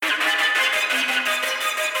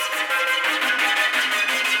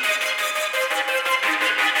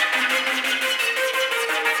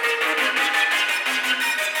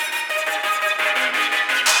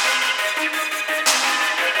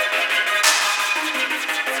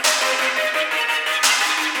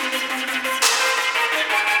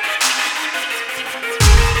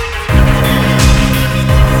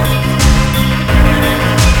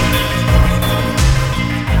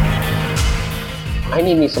I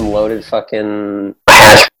need me some loaded fucking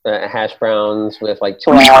hash browns with like.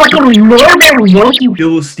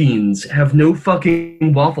 Philistines have no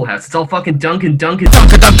fucking Waffle House. It's all fucking Dunkin'. Dunkin'.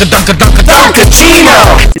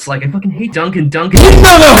 It's like I fucking hate Dunkin'. Let's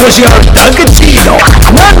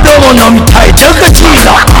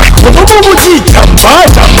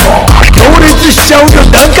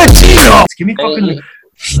give me fucking.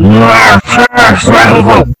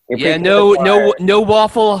 Yeah, no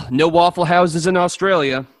waffle houses in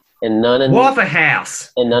Australia. And none in Waffle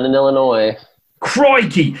House. And none in Illinois.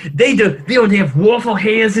 Crikey! They don't have waffle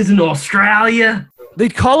houses in Australia.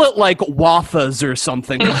 They'd call it like WAFFA'S or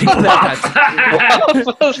something like that.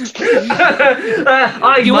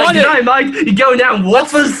 Mike, you going down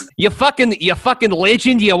WAFFA'S? You fucking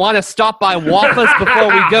legend. You want to stop by WAFFA'S before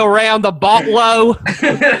we go around the botlow?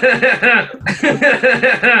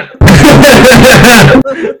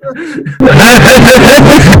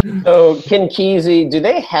 So, Kinkeezy, do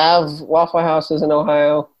they have Waffle Houses in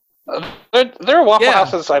Ohio? There are Waffle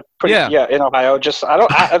Houses in Ohio.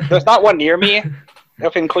 There's not one near me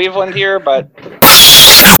up in Cleveland here, but.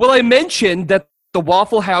 Well, I mentioned that the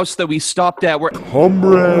Waffle House that we stopped at where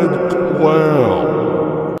COMRADE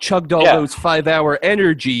Wow chugged all those 5-hour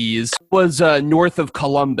energies was north of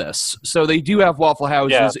Columbus. So they do have Waffle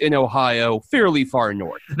Houses in Ohio, fairly far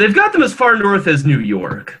north. They've got them as far north as New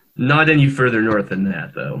York. Not any further north than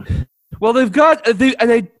that, though. Well, they've got,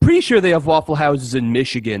 and I'm pretty sure they have Waffle Houses in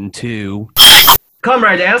Michigan, too.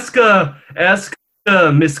 Comrade, ask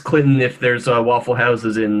Miss Clinton if there's Waffle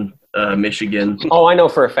Houses in Michigan. Oh, I know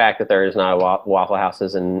for a fact that there is not Waffle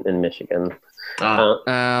Houses in Michigan. Well,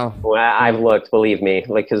 I've looked, believe me,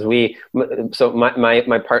 like, because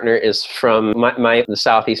my partner is from the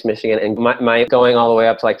southeast Michigan, and my going all the way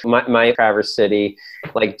up to like my Traverse City,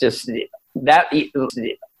 like just West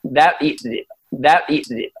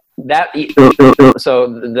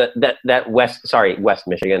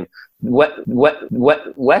Michigan.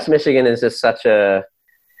 West Michigan is just such a,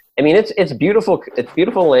 I mean, it's beautiful. It's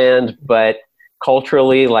beautiful land, but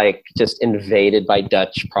culturally, like, just invaded by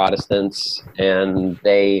Dutch Protestants, and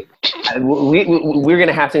we're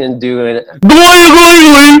gonna have to do it.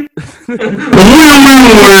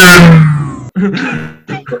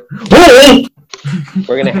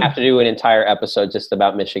 We're gonna have to do an entire episode just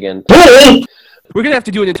about Michigan. We're gonna have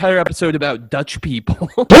to do an entire episode about Dutch people.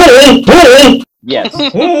 Yes.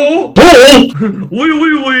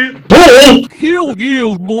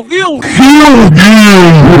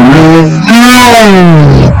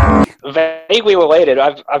 Vaguely related.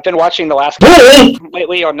 I've been watching The Last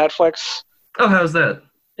lately on Netflix. Oh, how's that?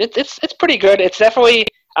 It's pretty good. It's definitely.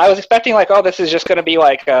 I was expecting like, oh, this is just gonna be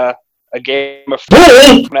like a Game of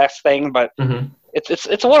Thrones thing, but it's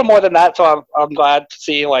a little more than that. So I'm glad to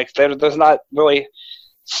see like there's not really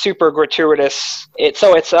super gratuitous. It's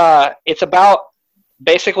about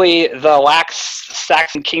basically the lax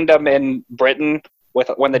Saxon kingdom in Britain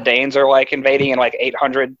when the Danes are like invading in like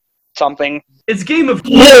 800 something. It's Game of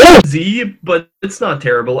Z, but it's not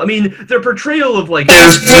terrible. I mean, their portrayal of like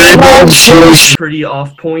pretty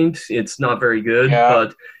off point. It's not very good,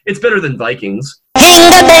 but it's better than Vikings.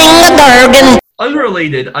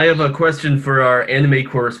 Unrelated, I have a question for our anime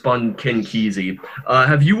correspondent Ken Kesey.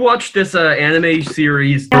 Have you watched this anime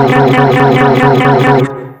series?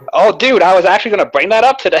 Oh, dude, I was actually going to bring that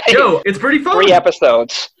up today. Yo, it's pretty fun. 3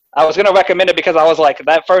 episodes. I was going to recommend it because I was like,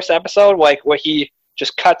 that first episode, like, where he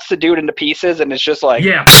just cuts the dude into pieces and it's just like...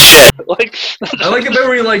 Yeah. Like, I like the bit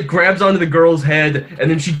where he, like, grabs onto the girl's head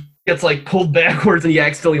and then she gets, like, pulled backwards and he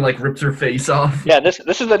accidentally, like, rips her face off. Yeah, this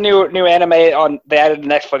is the new anime they added to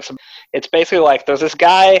Netflix. It's basically like, there's this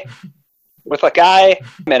guy with a guy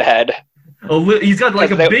head. He's got like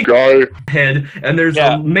a big head, and there's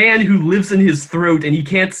a man who lives in his throat, and he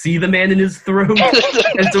can't see the man in his throat,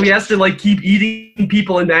 and so he has to like keep eating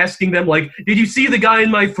people and asking them like, "Did you see the guy in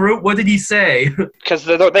my throat? What did he say?" Because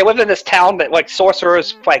they live in this town that like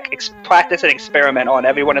sorcerers like practice and experiment on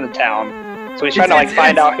everyone in the town. So he's trying to like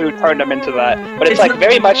find out who turned him into that. But it's like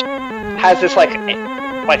very much has this like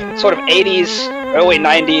sort of 80s, early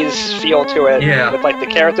 90s feel to it. Yeah. With like the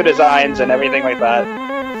character designs and everything like that.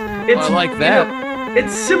 I like that. You know,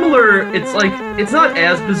 it's similar. It's like it's not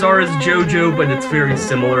as bizarre as JoJo, but it's very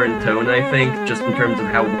similar in tone. I think, just in terms of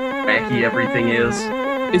how wacky everything is.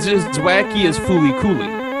 Is it as wacky as Fooly Cooly?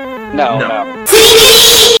 No.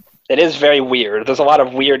 It is very weird. There's a lot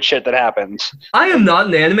of weird shit that happens. I am not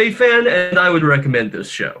an anime fan, and I would recommend this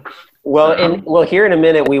show. Well, here in a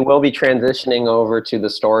minute, we will be transitioning over to the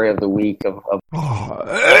story of the week of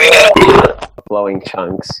blowing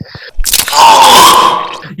chunks.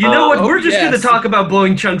 You know what? We're just going to talk about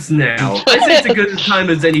blowing chunks now. I say it's a good time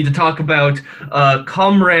as any to talk about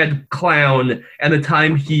Comrade Clown and the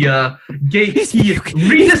time he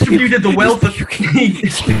redistributed the wealth of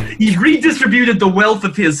he redistributed the wealth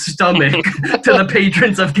of his stomach to the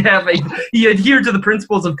patrons of Cafe. He adhered to the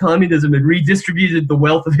principles of communism and redistributed the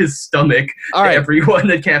wealth of his stomach to everyone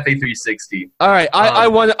at Cafe 360. All right, I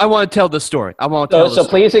want to tell the story. So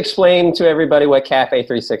please explain to everybody what Cafe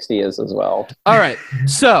 360 is as well. All right.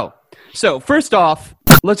 So first off,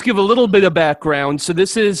 let's give a little bit of background. So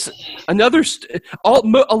this is another.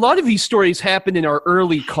 A lot of these stories happen in our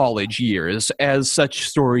early college years, as such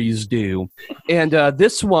stories do. And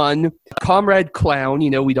this one, Comrade Clown,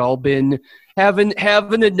 we'd all been having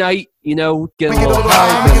a night, getting a little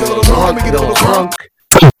high, getting a little drunk.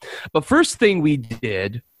 But first thing we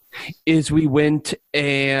did is we went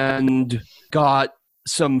and got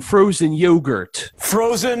some frozen yogurt.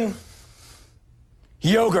 Frozen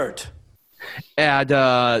yogurt. At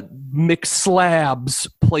McSlab's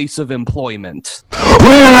place of employment.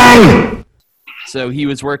 So he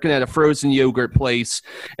was working at a frozen yogurt place,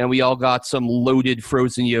 and we all got some loaded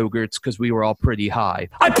frozen yogurts because we were all pretty high.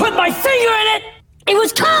 I put my finger in it! It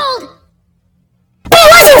was cold! But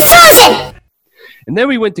it wasn't frozen! And then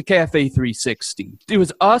we went to Cafe 360. It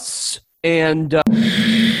was us and...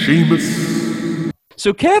 Seamus.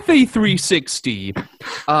 So Cafe 360,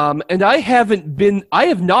 and I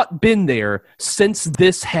have not been there since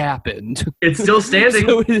this happened. It's still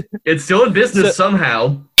standing. It's still in business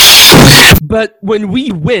somehow. But when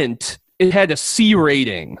we went, it had a C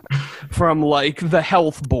rating from the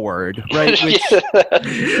health board, right? Which,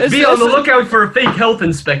 be on the lookout for a fake health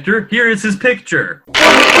inspector. Here is his picture.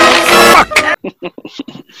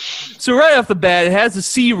 So right off the bat, it has a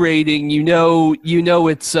C rating. You know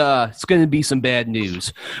it's going to be some bad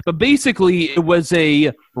news. But basically, it was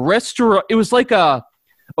a restaurant. It was like a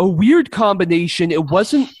weird combination. It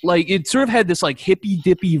wasn't it sort of had this hippy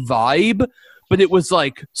dippy vibe, but it was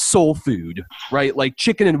soul food, right? Like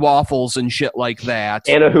chicken and waffles and shit like that.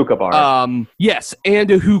 And a hookah bar. Yes, and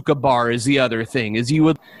a hookah bar is the other thing, is you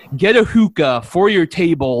would get a hookah for your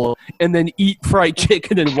table and then eat fried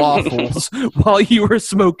chicken and waffles while you were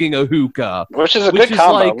smoking a hookah. Which is a good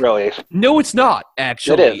combo, really. No, it's not,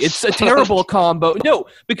 actually. It is. It's a terrible combo. No,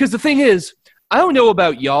 because the thing is, I don't know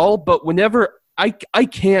about y'all, but whenever... I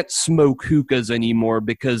can't smoke hookahs anymore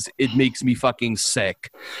because it makes me fucking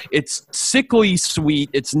sick. It's sickly sweet.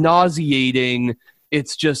 It's nauseating.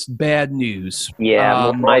 It's just bad news.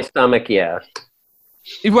 Yeah, my stomach, yeah.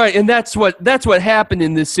 Right, and that's what happened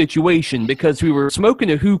in this situation, because we were smoking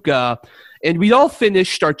a hookah and we all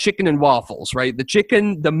finished our chicken and waffles, right? The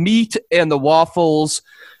chicken, the meat, and the waffles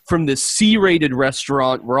from this C-rated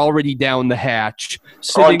restaurant were already down the hatch,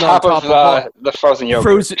 sitting on top of the frozen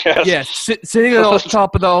yogurt. Sitting on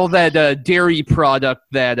top of all that dairy product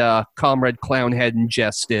that Comrade Clown had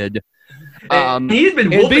ingested. He's been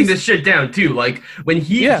wolfing this shit down too. When it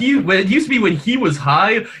used to be when he was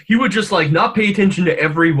high, he would just not pay attention to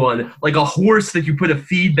everyone, like a horse that you put a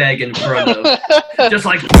feed bag in front of, just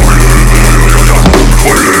like.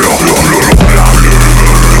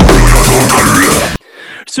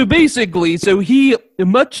 So basically, he,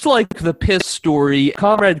 much like the piss story,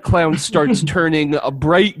 Comrade Clown starts turning a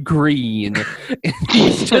bright green. And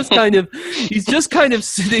he's just kind of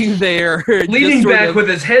sitting there, leaning back with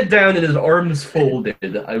his head down and his arms folded.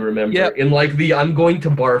 I remember in the "I'm going to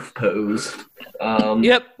barf" pose.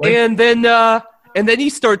 And then he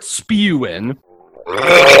starts spewing.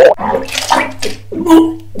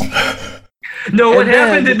 What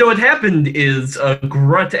happened is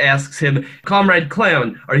Grunt asks him, "Comrade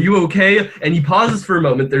Clown, are you okay?" And he pauses for a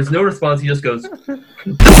moment. There's no response. He just goes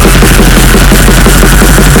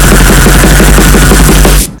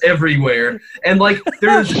everywhere. And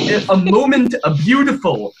there's a moment, a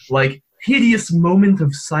beautiful, hideous moment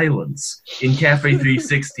of silence in Cafe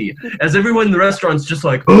 360 as everyone in the restaurant's just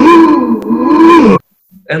and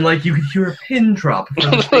you could hear a pin drop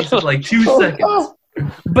for the space of 2 seconds.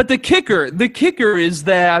 But the kicker is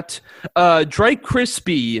that Dry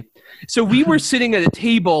Crispy. So we were sitting at a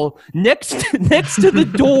table next to the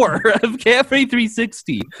door of Cafe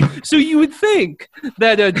 360. So you would think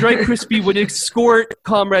that Dry Crispy would escort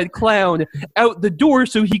Comrade Clown out the door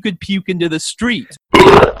so he could puke into the street.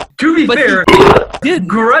 To be fair,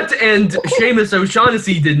 Grunt and Seamus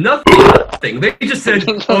O'Shaughnessy did nothing. They just said,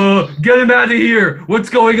 "Get him out of here. What's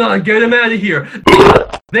going on? Get him out of here."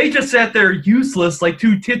 They just sat there useless like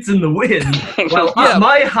two tits in the wind, while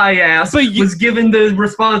my high ass was given the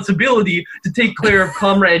responsibility to take care of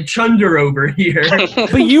Comrade Chunder over here.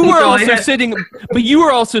 But you were also sitting. But you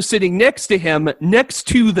were also sitting next to him, next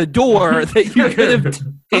to the door that you could have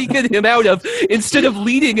taken him out of, instead of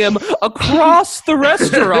leading him across the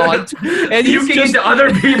restaurant. And he's puking into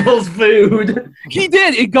other people's food. He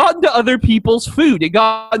did. It got into other people's food. It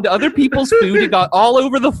got into other people's food. It got all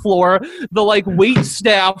over the floor. The wait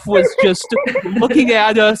staff was just looking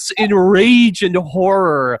at us in rage and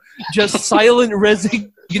horror, just silent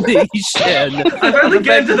resignation. I finally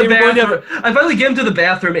get him to the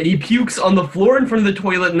bathroom. And he pukes on the floor in front of the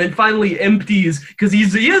toilet, and then finally empties, because he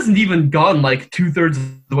hasn't even gone 2/3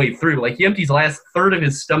 of the way through. He empties the last third of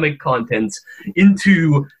his stomach contents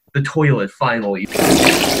into the toilet finally.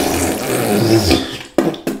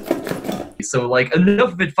 So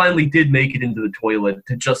enough of it finally did make it into the toilet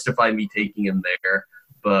to justify me taking him there.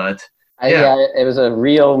 But yeah, it was a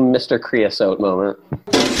real Mr. Creosote moment.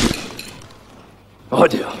 Oh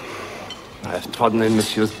dear, I have trodden in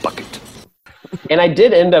Monsieur's bucket. And I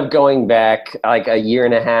did end up going back a year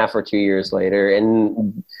and a half or 2 years later,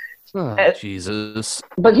 and Jesus.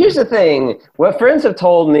 But here's the thing: what friends have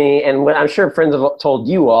told me, and what I'm sure friends have told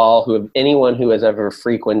you all, anyone who has ever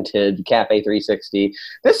frequented Cafe 360,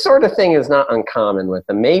 this sort of thing is not uncommon with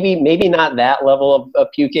them. Maybe not that level of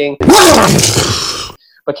puking.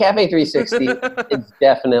 But Cafe 360 is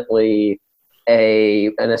definitely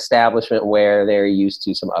an establishment where they're used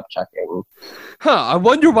to some upchucking. I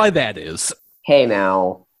wonder why that is. Hey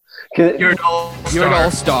now. You're an all-star. You're an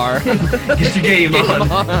all-star. Get your game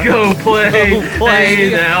on. Go play.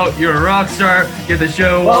 Hey now, you're a rock star. Get the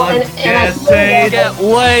show on. Get paid. Get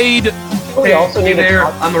laid. Hey there,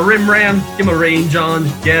 I'm a rim ram. Give him a range on.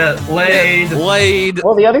 Get laid. Get laid.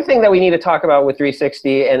 Well, the other thing that we need to talk about with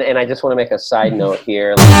 360, and I just want to make a side note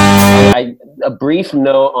here, a brief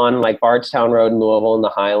note on Bardstown Road in Louisville and the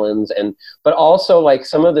Highlands, but also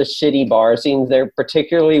some of the shitty bar scenes there,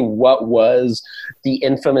 particularly what was the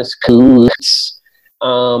infamous Galoots.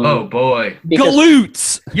 Oh boy,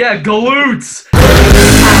 Galoots. Yeah, Galoots.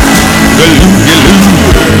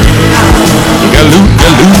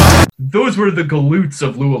 Those were the Galoots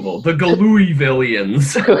of Louisville, the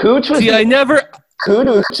Louisvillians. Cahoots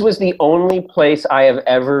was the only place I have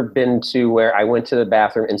ever been to where I went to the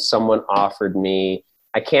bathroom and someone offered me.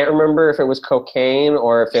 I can't remember if it was cocaine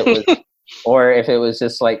or if it was,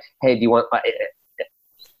 just hey, do you want?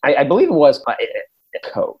 I believe it was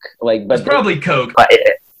coke. But it's probably coke.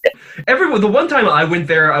 The one time I went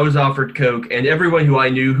there, I was offered coke, and everyone who I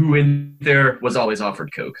knew who went there was always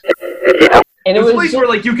offered coke. And it was a place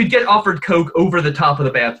where you could get offered coke over the top of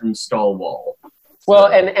the bathroom stall wall. Well,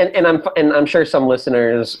 and I'm sure some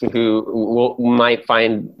listeners who might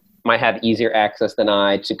have easier access than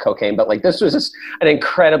I to cocaine, but this was just an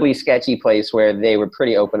incredibly sketchy place where they were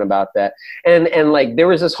pretty open about that. And there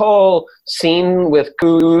was this whole scene with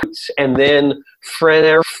Coots and then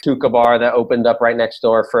Frenner Hookah Bar that opened up right next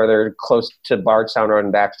door, further close to Bardstown Road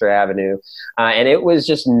and Baxter Avenue, and it was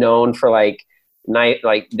just known for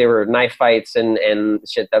there were knife fights and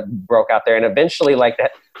shit that broke out there, and eventually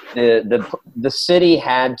the city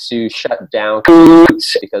had to shut down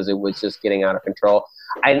because it was just getting out of control.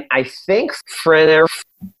 I think Frenner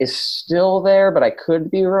is still there, but I could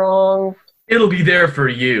be wrong. It'll be there for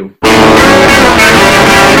you.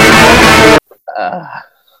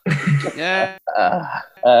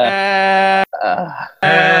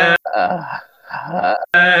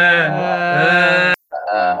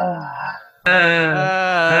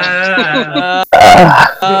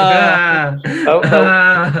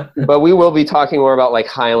 But we will be talking more about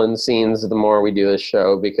Highland scenes the more we do this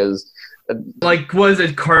show, because was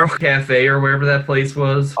it Carl Cafe or wherever that place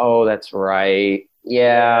was? Oh, that's right.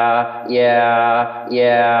 Yeah.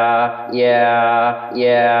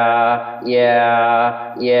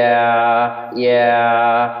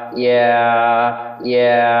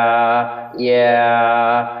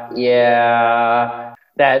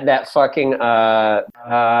 That fucking a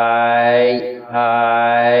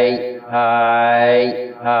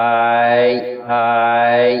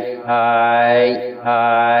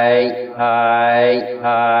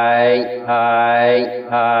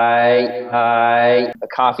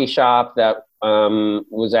coffee shop that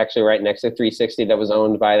was actually right next to 360 that was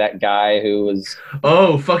owned by that guy who was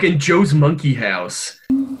fucking Joe's Monkey House.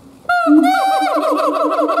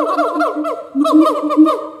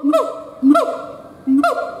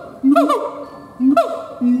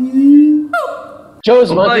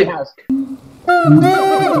 Joe's Monkey House.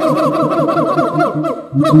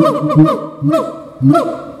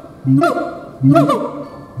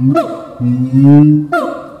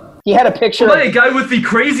 He had a picture. Well, a guy with the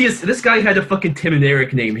craziest. This guy had a fucking Tim and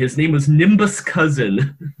Eric name. His name was Nimbus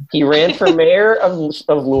Cousin. He ran for mayor of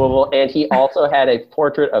Louisville, and he also had a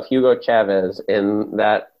portrait of Hugo Chavez in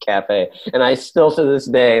that cafe. And I still, to this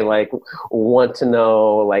day, like, want to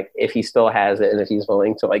know, like, if he still has it and if he's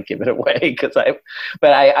willing to, like, give it away.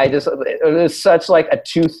 I just, it was such like a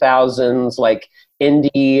 2000s like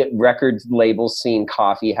indie record label scene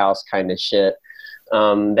coffee house kind of shit.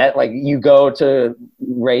 That like you go to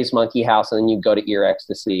Ray's Monkey House and then you go to Ear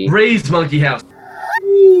Ecstasy. Ray's Monkey House.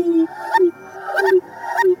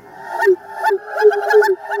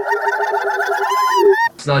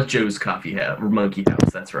 It's not Joe's Coffee House or Monkey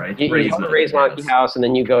House. That's right. You go to Ray's Monkey House and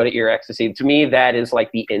then you go to Ear Ecstasy. To me, that is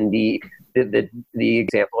like the indie, the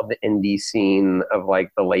example of the indie scene of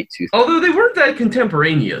like the late 2000s. Although they weren't that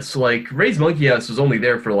contemporaneous. Like Ray's Monkey House was only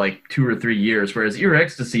there for like 2 or 3 years, whereas Ear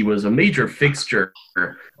Ecstasy was a major fixture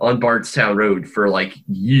on Bardstown Road for like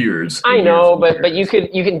years. I know, but you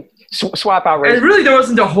can swap out Ray's. And really, there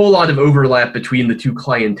wasn't a whole lot of overlap between the two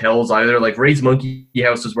clienteles either. Like Ray's Monkey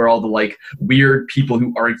House is where all the like weird people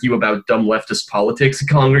who argue about dumb leftist politics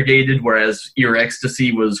congregated, whereas Ear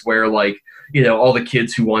Ecstasy was where like, you know, all the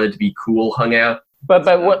kids who wanted to be cool hung out. But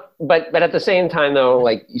at the same time though,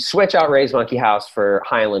 like you switch out Ray's Monkey House for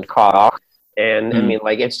Highland Coffee, and I mean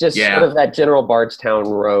like it's just sort of that general Bardstown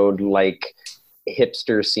Road like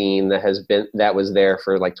hipster scene that was there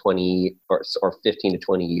for like 20 or 15 to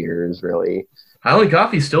 20 years me. Highland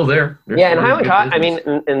Coffee's still there. And Highland Coffee, I mean,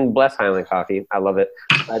 and bless Highland Coffee. I love it.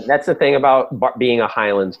 That's the thing about being a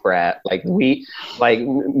Highlands brat. Like me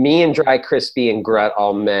and Dry Crispy and Grut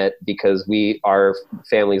all met because our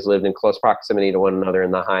families lived in close proximity to one another in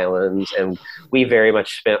the Highlands, and we very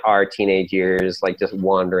much spent our teenage years like just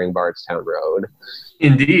wandering Bardstown Road.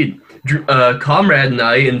 Indeed. Comrade and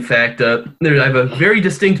I, in fact, I have a very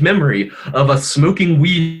distinct memory of us smoking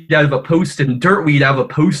weed out of a Post-it, dirt weed out of a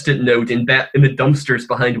Post-it note in the dumpsters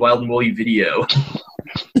behind Wild and Woolly video.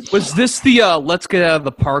 Was this the Let's Get Out of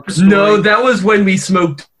the Park story? No, that was when we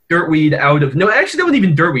smoked dirt weed out of... No, actually, that wasn't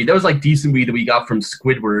even dirt weed. That was, like, decent weed that we got from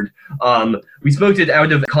Squidward. We smoked it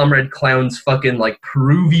out of Comrade Clown's fucking, like,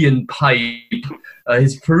 Peruvian pipe.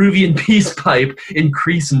 His Peruvian peace pipe in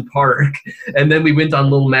Creason Park. And then we went on a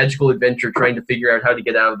little magical adventure trying to figure out how to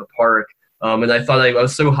get out of the park. And I thought I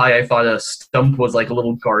was so high, I thought a stump was like a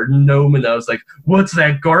little garden gnome. And I was like, what's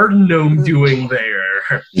that garden gnome doing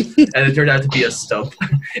there? And it turned out to be a stump.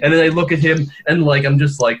 And then I look at him and like, I'm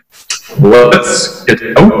just like, let's get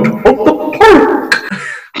out of the park.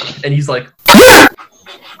 And he's like,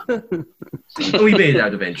 we made it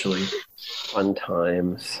out eventually. Fun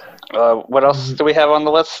times. What else do we have on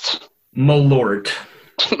the list? Malort.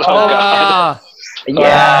 Oh, God.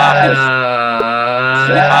 Yes.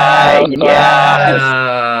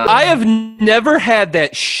 I have never had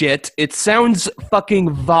that shit. It sounds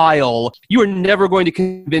fucking vile. You are never going to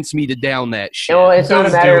convince me to down that shit. No, it's not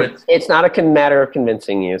a matter. It's not a matter of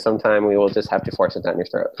convincing you. Sometime we will just have to force it down your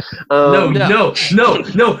throat.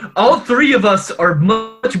 No. All three of us are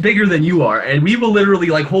much bigger than you are, and we will literally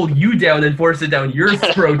like hold you down and force it down your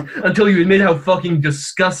throat until you admit how fucking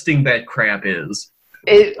disgusting that crap is.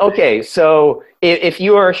 Okay, so if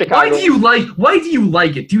you are Chicago... Why do you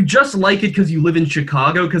like it? Do you just like it because you live in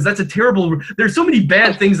Chicago? Because that's a terrible... There's so many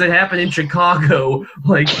bad things that happen in Chicago.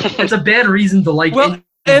 Like, it's a bad reason to like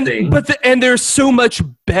anything. And there's so much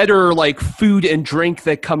better, like, food and drink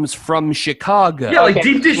that comes from Chicago. Yeah, like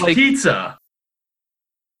deep dish pizza.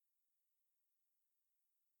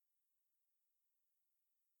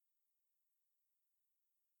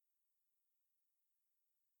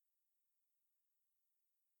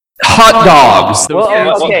 Hot dogs.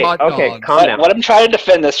 Okay, calm down. Let him try to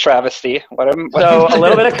defend this travesty. So a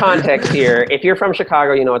little bit of context here. If you're from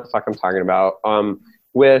Chicago, you know what the fuck I'm talking about.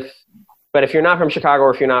 But if you're not from Chicago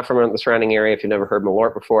or if you're not from the surrounding area, if you've never heard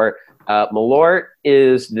Malort before, Malort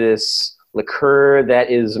is this liqueur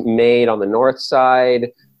that is made on the north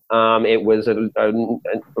side. It's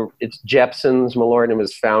Jeppson's Malort, and it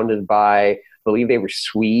was founded by, I believe they were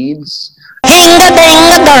Swedes.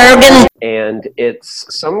 And it's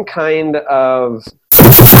some kind of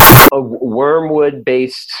a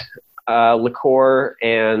wormwood-based liqueur,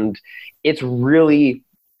 and it's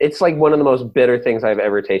like one of the most bitter things I've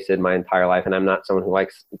ever tasted in my entire life, and I'm not someone who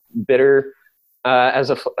likes bitter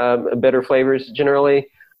bitter flavors generally.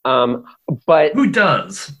 But who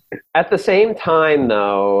does? At the same time,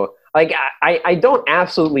 though, like I don't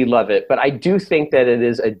absolutely love it, but I do think that it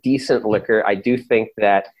is a decent liquor. I do think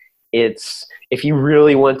that if you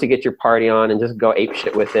really want to get your party on and just go ape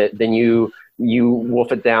shit with it, then you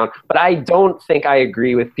wolf it down. But I don't think I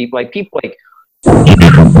agree with people like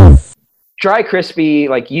Dry Crispy,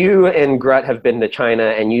 like you and Grut have been to China,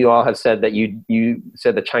 and you all have said that you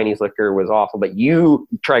said the Chinese liquor was awful, but you,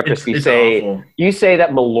 Dry Crispy, It's say awful. you say that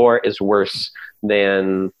Malort is worse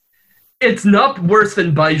than. It's not worse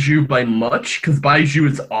than Baijiu by much, because Baijiu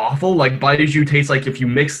is awful. Like, Baijiu tastes like if you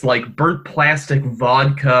mix, like, burnt plastic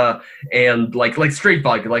vodka and, like straight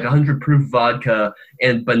vodka, like 100 proof vodka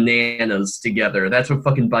and bananas together. That's what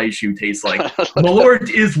fucking Baijiu tastes like.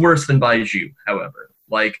 Malort is worse than Baijiu, however.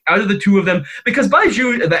 Like, out of the two of them, because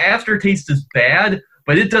Baijiu, the aftertaste is bad,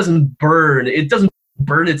 but it doesn't burn. It doesn't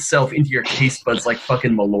burn itself into your taste buds like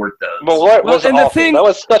fucking Malort does. Malort was awful. That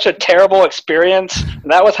was such a terrible experience.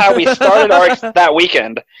 That was how we started that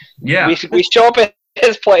weekend. Yeah. We show up at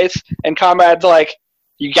his place, and Comrade's like,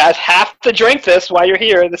 you guys have to drink this while you're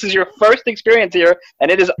here. This is your first experience here,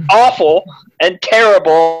 and it is awful and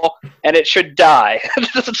terrible, and it should die.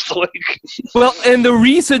 Well, and the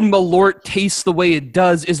reason Malort tastes the way it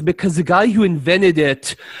does is because the guy who invented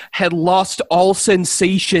it had lost all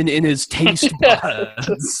sensation in his taste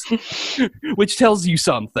buds, which tells you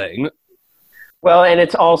something. Well, and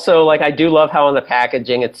it's also, like, I do love how on the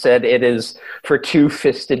packaging it said it is for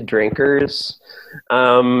two-fisted drinkers.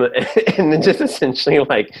 And then just essentially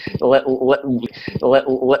like we're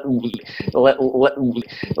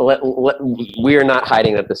not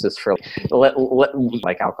hiding that this is for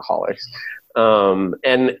like alcoholics.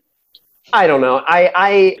 And I don't know.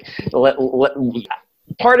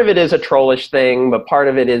 Part of it is a trollish thing, but part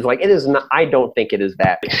of it is like it is not. I don't think it is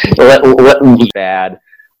that bad.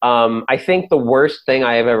 I think the worst thing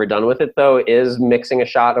I have ever done with it, though, is mixing a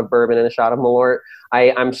shot of bourbon and a shot of Malort.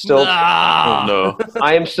 I'm still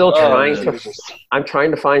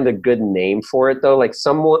trying to find a good name for it, though. Like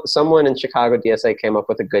someone in Chicago DSA came up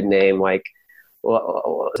with a good name, like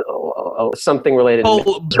something related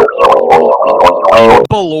to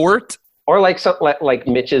Balort, or like something like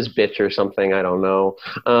Mitch's bitch or something. I don't know.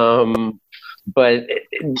 But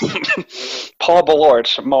Paul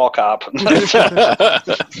Balort, mall cop.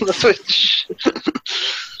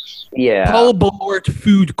 Yeah. Paul Balort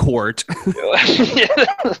food court.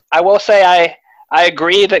 I will say I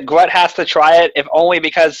agree that Grut has to try it, if only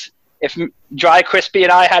because if Dry Crispy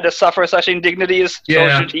and I had to suffer such indignities,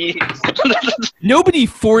 so should he. Nobody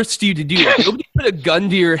forced you to do it. Nobody put a gun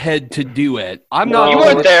to your head to do it. I'm not. You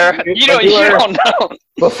weren't there. You don't know.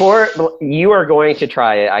 Before you are going to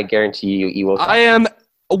try it, I guarantee you will. I am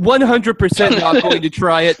 100% not going to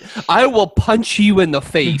try it. I will punch you in the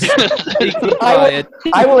face. I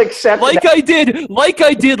will accept. Like I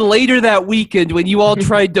did later that weekend when you all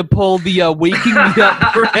tried to pull the waking me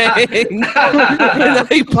up prank, and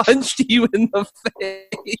I punched you in the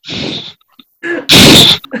face.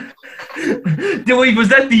 Wait, was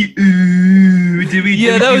that the ooh?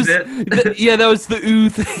 That was the ooh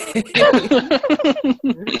thing.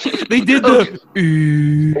 They did the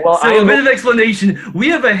ooh. Well, so a bit of explanation. We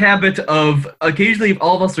have a habit of occasionally, if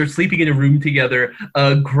all of us are sleeping in a room together,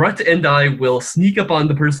 Grut and I will sneak up on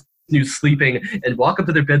the person who's sleeping and walk up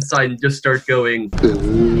to their bedside and just start going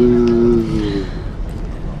ooh.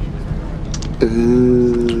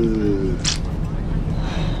 Ooh.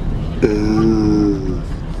 Ooh.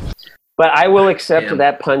 But I will accept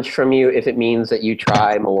that punch from you if it means that you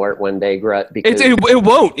try Malort one day, Grut. Because it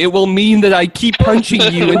won't. It will mean that I keep punching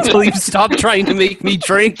you until you stop trying to make me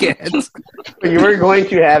drink it. You are going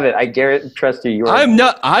to have it. I trust you. I'm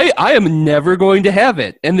not. I am never going to have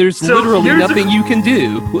it. And there's literally nothing you can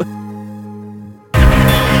do.